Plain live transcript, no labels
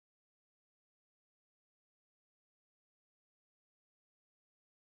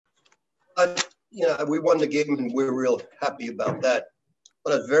We won the game and we're real happy about that.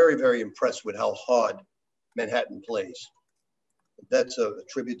 But I'm very, very impressed with how hard Manhattan plays. That's a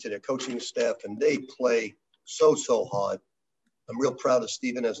tribute to their coaching staff, and they play so hard. I'm real proud of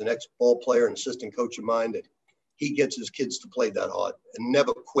Steven as an ex-ball player and assistant coach of mine that he gets his kids to play that hard and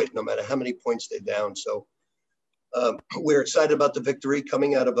never quit, no matter how many points they're down. So we're excited about the victory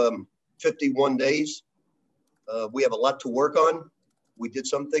coming out of 51 days. We have a lot to work on. We did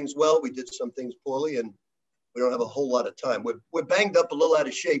some things well, we did some things poorly, and we don't have a whole lot of time. We're banged up, a little out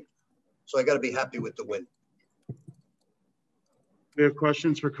of shape, so I got to be happy with the win. We have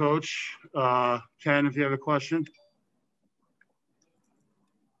questions for Coach. Ken, if you have a question.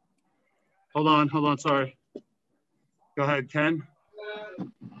 Hold on, sorry. Go ahead, Ken.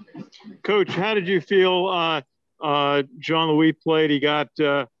 Coach, how did you feel Jean-Louis played? He got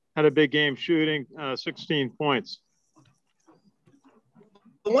had a big game shooting, 16 points.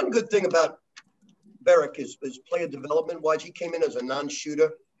 The one good thing about Beric is player development-wise. He came in as a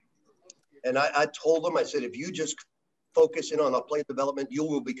non-shooter, and I told him, I said, if you just focus in on our player development, you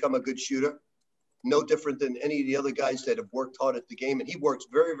will become a good shooter. No different than any of the other guys that have worked hard at the game, and he works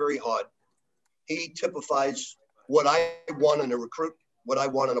very, very hard. He typifies what I want in a recruit, what I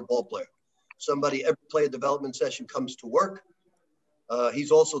want in a ball player. Somebody, every player development session comes to work.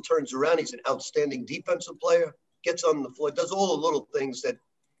 He's also turns around. He's an outstanding defensive player, gets on the floor, does all the little things that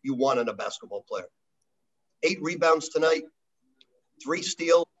you want in a basketball player. 8 rebounds tonight, 3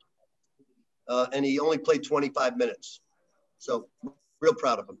 steals, and he only played 25 minutes. So real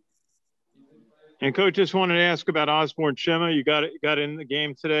proud of him. And Coach, just wanted to ask about Osborne Chima. You got in the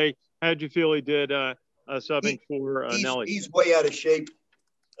game today. How did you feel he did subbing for Nelly? He's way out of shape.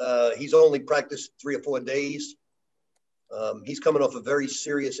 He's only practiced 3 or 4 days. He's coming off a very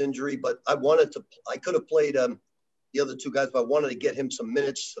serious injury, but I could have played the other 2 guys, but I wanted to get him some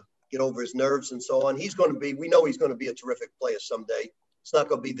minutes, get over his nerves and so on. We know he's going to be a terrific player someday. It's not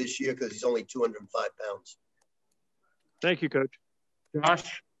going to be this year because he's only 205 pounds. Thank you, Coach.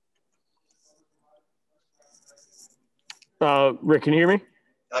 Josh? Rick, can you hear me?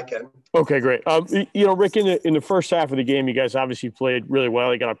 I can. Okay, great. Rick, in the first half of the game, you guys obviously played really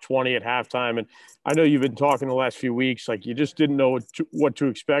well. You got up 20 at halftime, and I know you've been talking the last few weeks, like you just didn't know what to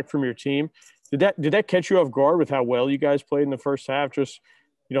expect from your team. Did that catch you off guard with how well you guys played in the first half, just,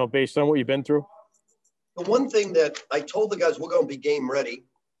 based on what you've been through? The one thing that I told the guys, we're going to be game ready,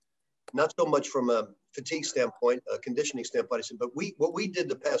 not so much from a fatigue standpoint, a conditioning standpoint. I said, but what we did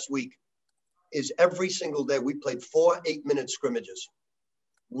the past week is every single day we played 4 8-minute scrimmages,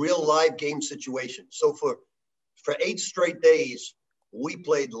 real live game situations. So for 8 straight days, we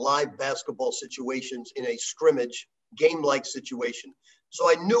played live basketball situations in a scrimmage, game-like situation. So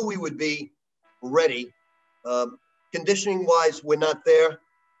I knew we would be ready. Conditioning-wise, we're not there.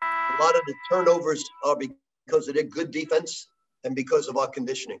 A lot of the turnovers are because of their good defense and because of our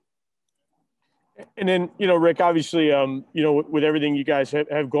conditioning. And then, Rick, obviously, with everything you guys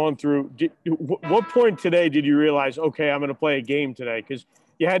have gone through, what point today did you realize, okay, I'm going to play a game today? Because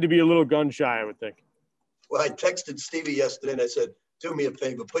you had to be a little gun shy, I would think. Well, I texted Stevie yesterday and I said, do me a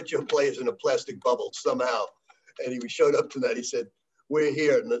favor, put your players in a plastic bubble somehow. And he showed up tonight. He said, we're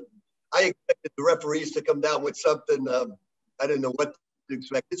here. And I expected the referees to come down with something. I didn't know what to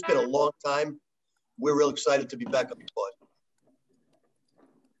expect. It's been a long time. We're real excited to be back on the court.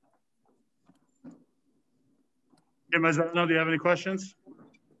 Mazzano, do you have any questions?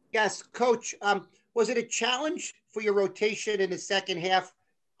 Yes, Coach. Was it a challenge for your rotation in the second half?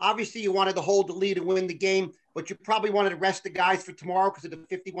 Obviously, you wanted to hold the lead and win the game, but you probably wanted to rest the guys for tomorrow because of the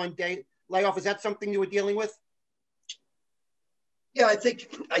 51-day layoff. Is that something you were dealing with? Yeah, I think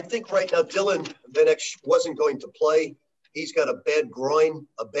right now Dylan Vinek wasn't going to play. He's got a bad groin,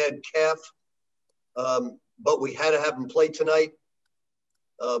 a bad calf, but we had to have him play tonight.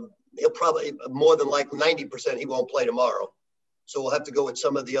 He'll probably, more than like 90%, he won't play tomorrow. So we'll have to go with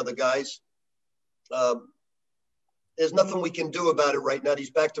some of the other guys. There's nothing we can do about it right now.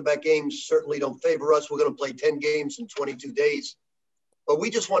 These back-to-back games certainly don't favor us. We're going to play 10 games in 22 days. But we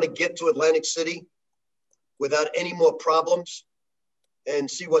just want to get to Atlantic City without any more problems and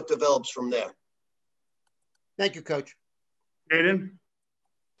see what develops from there. Thank you, Coach. Aiden?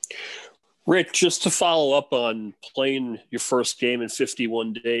 Rick, just to follow up on playing your first game in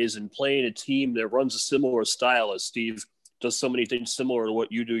 51 days and playing a team that runs a similar style as Steve does so many things similar to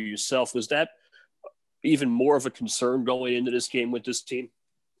what you do yourself, was that even more of a concern going into this game with this team?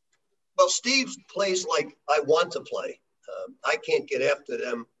 Well, Steve plays like I want to play. I can't get after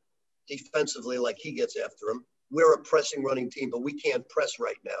them defensively like he gets after them. We're a pressing running team, but we can't press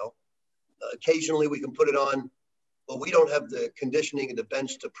right now. Occasionally we can put it on but we don't have the conditioning and the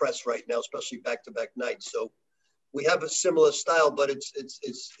bench to press right now, especially back-to-back nights. So we have a similar style, but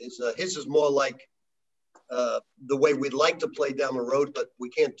his is more like the way we'd like to play down the road, but we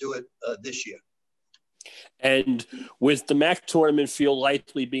can't do it this year. And with the MAC tournament field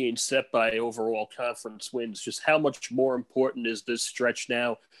likely being set by overall conference wins, just how much more important is this stretch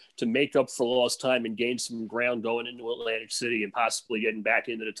now to make up for lost time and gain some ground going into Atlantic City and possibly getting back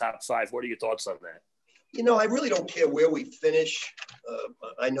into the top 5? What are your thoughts on that? You know, I really don't care where we finish.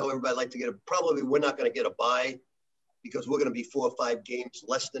 I know everybody like to get probably we're not going to get a bye because we're going to be 4 or 5 games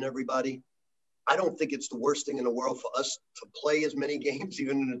less than everybody. I don't think it's the worst thing in the world for us to play as many games,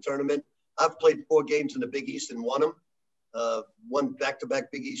 even in the tournament. I've played 4 games in the Big East and won them, won back-to-back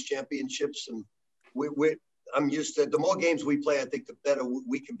Big East championships. And I'm used to the more games we play, I think the better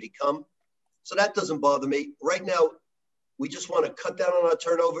we can become. So that doesn't bother me. Right now, we just want to cut down on our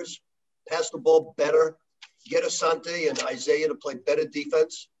turnovers, pass the ball better, get Asante and Isaiah to play better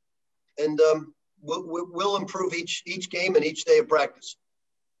defense. And we'll improve each game and each day of practice.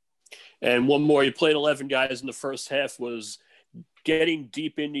 And one more, you played 11 guys in the first half. Was getting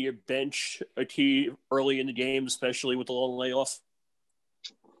deep into your bench a key early in the game, especially with the long layoff?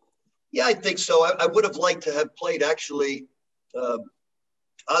 Yeah, I think so. I would have liked to have played actually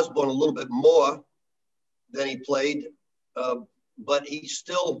Osborne a little bit more than he played, but he's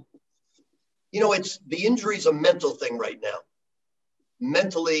still, it's the injury's a mental thing right now.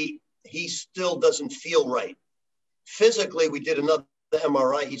 Mentally, he still doesn't feel right. Physically, we did another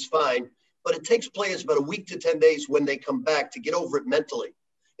MRI, he's fine, but it takes players about a week to 10 days when they come back to get over it mentally.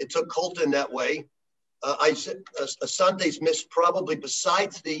 It took Colton that way. Asante's missed probably,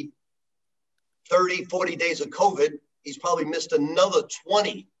 besides the 30, 40 days of COVID, he's probably missed another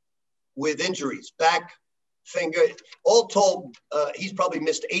 20 with injuries, back, finger. All told, he's probably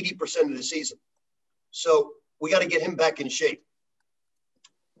missed 80% of the season. So we got to get him back in shape.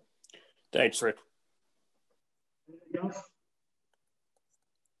 Thanks, Rick.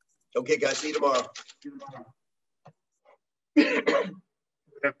 Okay, guys, see you tomorrow. We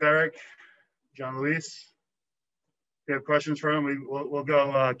have Beric, John Luis. If you have questions for him, we'll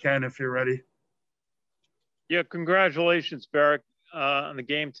go, Ken, if you're ready. Yeah, congratulations, Beric, on the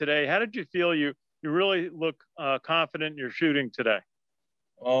game today. How did you feel? You really look confident in your shooting today.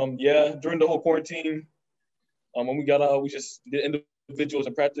 Yeah, during the whole quarantine, when we got out, we just did individuals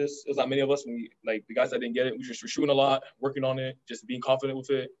in practice. It was not many of us. The guys that didn't get it, we just were shooting a lot, working on it, just being confident with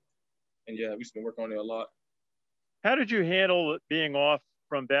it. And yeah, we've just been working on it a lot. How did you handle being off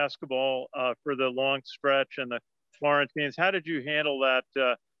from basketball for the long stretch and the quarantines? How did you handle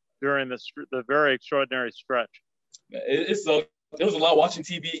that during the very extraordinary stretch? It was a lot watching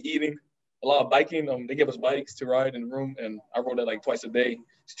TV, eating, a lot of biking. They gave us bikes to ride in the room, and I rode that like twice a day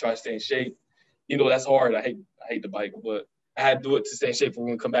to try to stay in shape. That's hard. I hate the bike, but I had to do it to stay in shape for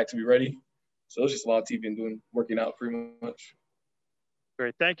when we come back to be ready. So it was just a lot of TV and working out pretty much.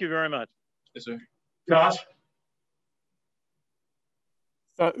 Great. Thank you very much. Yes, sir. Josh?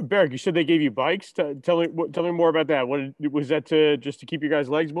 Beric, you said they gave you bikes. Tell me more about that. What was that just to keep your guys'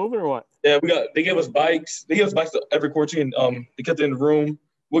 legs moving, or what? Yeah, they gave us bikes. They gave us bikes every quarantine. They kept it in the room.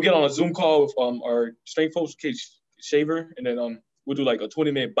 We'll get on a Zoom call with our strength coach, Case Shaver, and then we'll do like a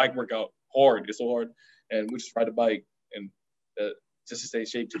 20-minute bike workout. Hard, it's so hard, and we just ride the bike and just to stay in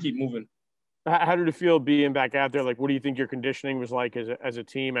shape, to keep moving. How did it feel being back out there? Like, what do you think your conditioning was like as a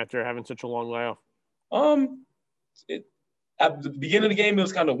team after having such a long layoff? At the beginning of the game, it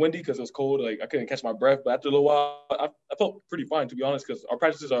was kind of windy because it was cold. Like, I couldn't catch my breath. But after a little while, I felt pretty fine, to be honest, because our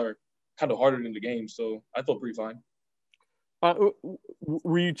practices are kind of harder than the game. So I felt pretty fine.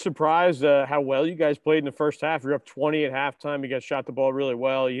 Were you surprised how well you guys played in the first half? You're up 20 at halftime. You guys shot the ball really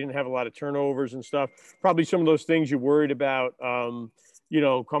well. You didn't have a lot of turnovers and stuff. Probably some of those things you worried about,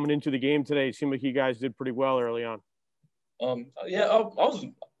 coming into the game today. It seemed like you guys did pretty well early on. Yeah, I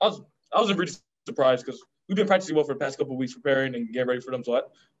wasn't really surprised because we've been practicing well for the past couple of weeks, preparing and getting ready for them. So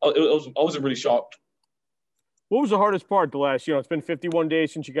I wasn't really shocked. What was the hardest part the last, it's been 51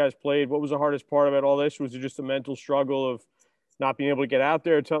 days since you guys played. What was the hardest part about all this? Was it just a mental struggle of not being able to get out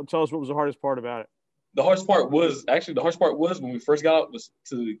there? Tell us what was the hardest part about it. The hardest part was when we first got out was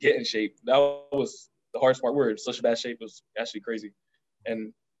to get in shape. That was the hardest part. We're in such bad shape. It was actually crazy.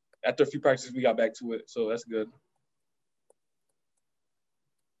 And after a few practices, we got back to it. So that's good.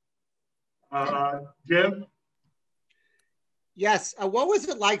 Jim? Yes. What was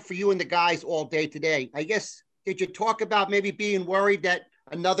it like for you and the guys all day today? I guess, did you talk about maybe being worried that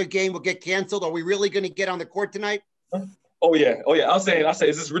another game will get canceled? Are we really going to get on the court tonight? Oh yeah. I said,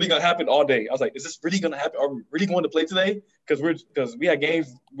 is this really gonna happen all day? I was like, is this really gonna happen? Are we really going to play today? Because we had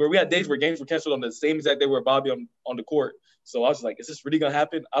days where games were canceled on the same exact day where Bobby on the court. So I was like, is this really gonna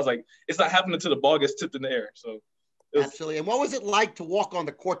happen? I was like, it's not happening until the ball gets tipped in the air. So absolutely. And what was it like to walk on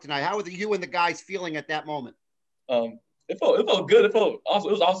the court tonight? How were you and the guys feeling at that moment? It felt good. It felt awesome.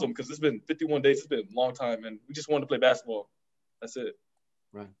 It was awesome because it's been 51 days. It's been a long time, and we just wanted to play basketball. That's it.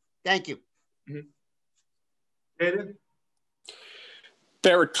 Right. Thank you. Hayden?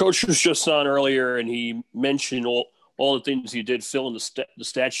 Barrett, coach was just on earlier, and he mentioned all the things you did, fill in the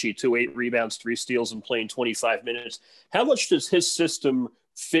stat sheet too: 8 rebounds, 3 steals, and playing 25 minutes. How much does his system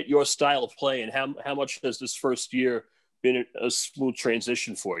fit your style of play, and how much has this first year been a smooth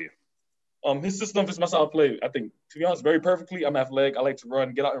transition for you? His system fits my style of play. I think, to be honest, very perfectly. I'm athletic. I like to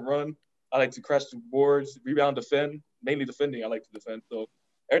run, get out and run. I like to crash the boards, rebound, defend. Mainly defending. I like to defend. So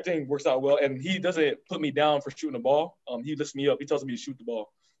everything works out well. And he doesn't put me down for shooting the ball. He lifts me up. He tells me to shoot the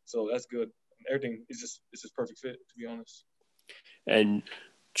ball. So that's good. Everything is just perfect fit, to be honest. And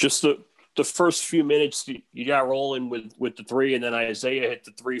just the first few minutes, you got rolling with the 3, and then Isaiah hit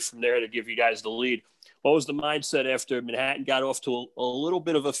the 3 from there to give you guys the lead. What was the mindset after Manhattan got off to a little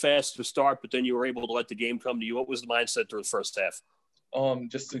bit of a faster start, but then you were able to let the game come to you? What was the mindset through the first half?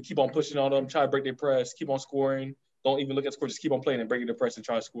 Just to keep on pushing on them, try to break their press, keep on scoring. Don't even look at the score. Just keep on playing and breaking their press and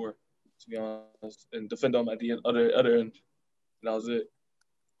try to score, to be honest, and defend them at the other end. And that was it.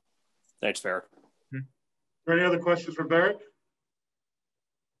 Thanks, Barrett. Are there any other questions for Barrett?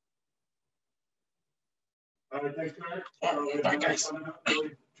 All right, thanks, Barrett. All right, guys.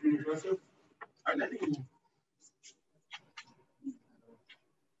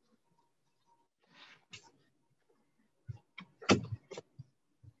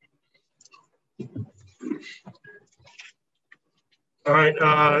 All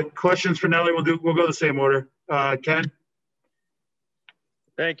right, questions for Nelly. We'll go the same order. Ken?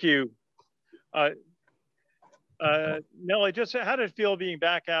 Thank you. Nelly, just how did it feel being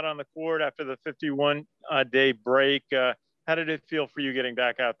back out on the court after the 51-day break? How did it feel for you getting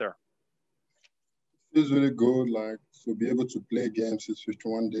back out there? It feels really good, like to be able to play games in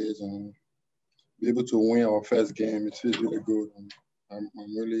 51 days and be able to win our first game. It feels really good. And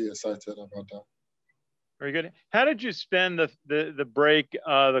I'm really excited about that. Very good. How did you spend the break,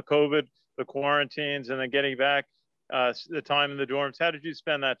 the COVID, the quarantines, and then getting back the time in the dorms? How did you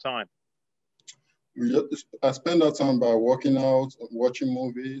spend that time? I spend that time by working out, watching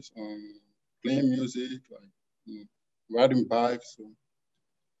movies, playing music, like riding bikes. So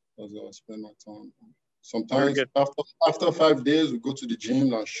that's how I spend my time. Sometimes after 5 days, we go to the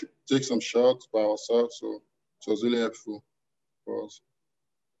gym and take some shots by ourselves. So it was really helpful for us.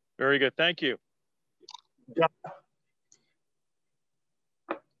 Very good. Thank you.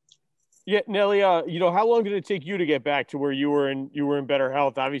 Yeah, Nelly, how long did it take you to get back to where you were in better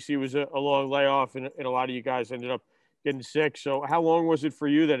health? Obviously, it was a long layoff, and a lot of you guys ended up getting sick. So how long was it for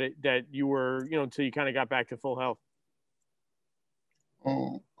you that you were, until you kind of got back to full health?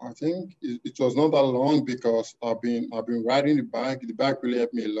 I think it was not that long because I've been riding the bike. The bike really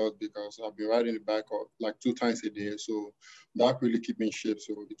helped me a lot because I've been riding the bike like 2 times a day. So that really kept me in shape.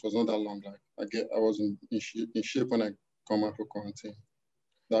 So it was not that long. Like I was in shape when I come out for quarantine.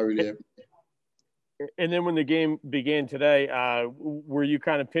 That really helped me. And then when the game began today, were you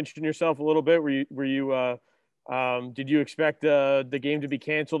kind of pinching yourself a little bit? Did you expect the game to be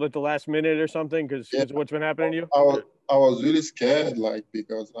canceled at the last minute or something? Because what's been happening to you? I was really scared,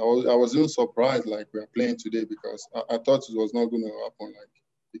 because I was even surprised, we are playing today because I thought it was not going to happen,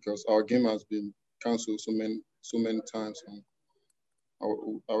 because our game has been canceled so many times. And I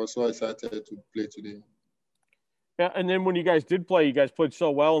was so excited to play today. Yeah, and then when you guys did play, you guys played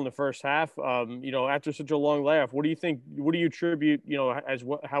so well in the first half. After such a long layoff, what do you think? What do you attribute,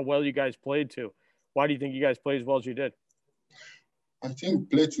 how well you guys played to? Why do you think you guys played as well as you did? I think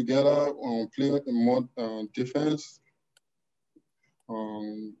play together, play more defense.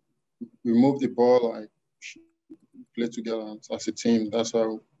 We move the ball, play together as a team. That's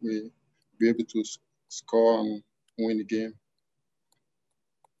how we be able to score and win the game.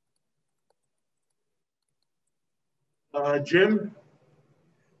 Jim?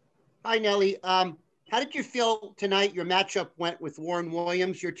 Hi, Nelly. How did you feel tonight? Your matchup went with Warren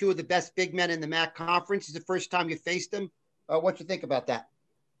Williams. You're 2 of the best big men in the MAC conference. It's the first time you faced him. What you think about that?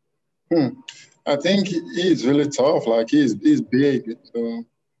 I think he's really tough. He's big. So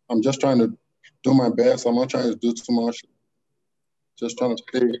I'm just trying to do my best. I'm not trying to do too much. Just trying to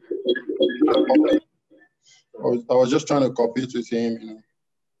play. I was just trying to compete with him,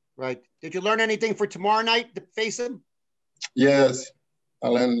 Right. Did you learn anything for tomorrow night to face him? Yes, I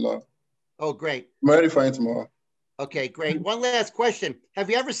learned a lot. Oh, great. I'm ready for him tomorrow. Okay, great. One last question.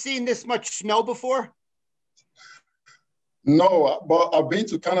 Have you ever seen this much snow before? No, but I've been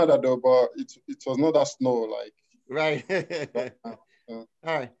to Canada though, but it was not that snow like. Right. All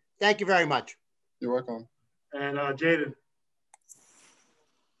right. Thank you very much. You're welcome. And Jaden.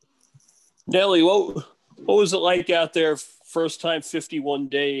 Nelly, what was it like out there first time 51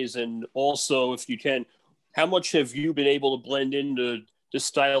 days? And also, if you can, how much have you been able to blend into this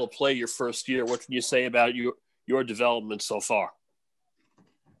style of play your first year? What can you say about your development so far?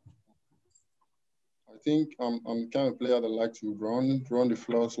 I think I'm kind of player that like to run the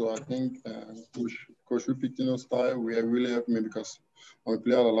floor. So I think Coach Pitino style will really help me because I'm a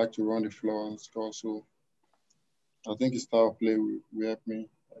player that like to run the floor and score. So I think his style of play will help me.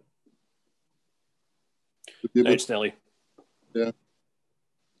 Thanks, Nelly. Yeah.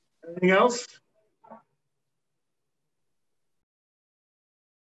 Anything else?